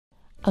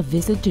A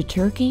visit to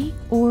Turkey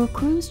or a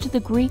cruise to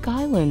the Greek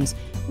islands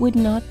would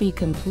not be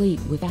complete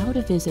without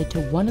a visit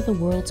to one of the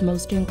world's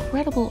most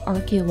incredible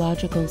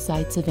archaeological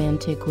sites of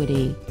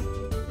antiquity,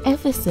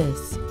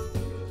 Ephesus.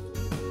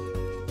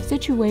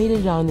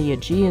 Situated on the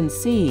Aegean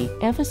Sea,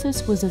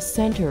 Ephesus was a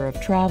center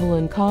of travel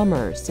and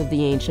commerce of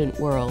the ancient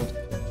world.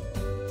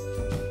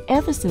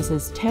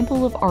 Ephesus's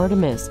Temple of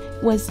Artemis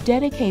was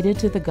dedicated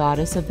to the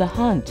goddess of the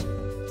hunt.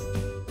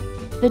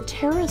 The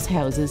terrace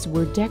houses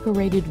were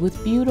decorated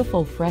with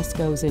beautiful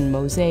frescoes and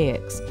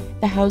mosaics.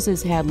 The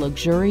houses had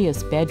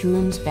luxurious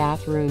bedrooms,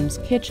 bathrooms,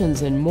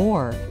 kitchens, and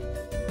more.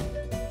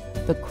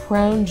 The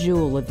crown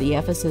jewel of the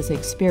Ephesus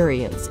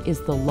experience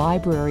is the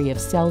Library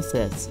of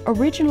Celsus.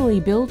 Originally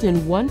built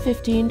in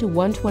 115 to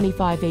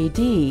 125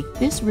 AD,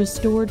 this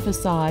restored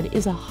facade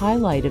is a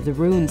highlight of the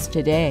ruins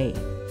today.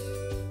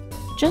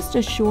 Just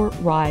a short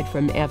ride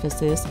from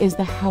Ephesus is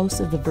the House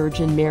of the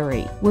Virgin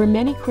Mary, where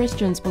many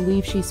Christians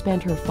believe she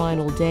spent her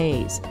final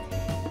days.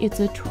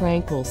 It's a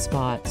tranquil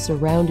spot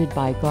surrounded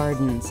by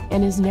gardens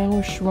and is now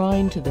a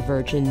shrine to the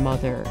Virgin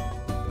Mother.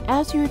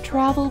 As your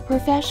travel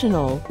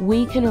professional,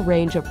 we can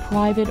arrange a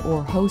private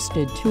or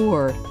hosted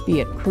tour, be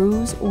it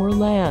cruise or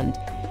land.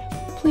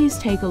 Please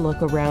take a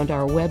look around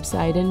our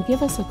website and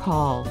give us a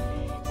call.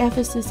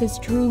 Ephesus is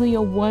truly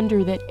a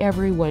wonder that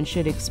everyone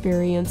should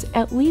experience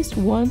at least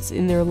once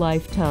in their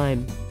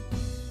lifetime.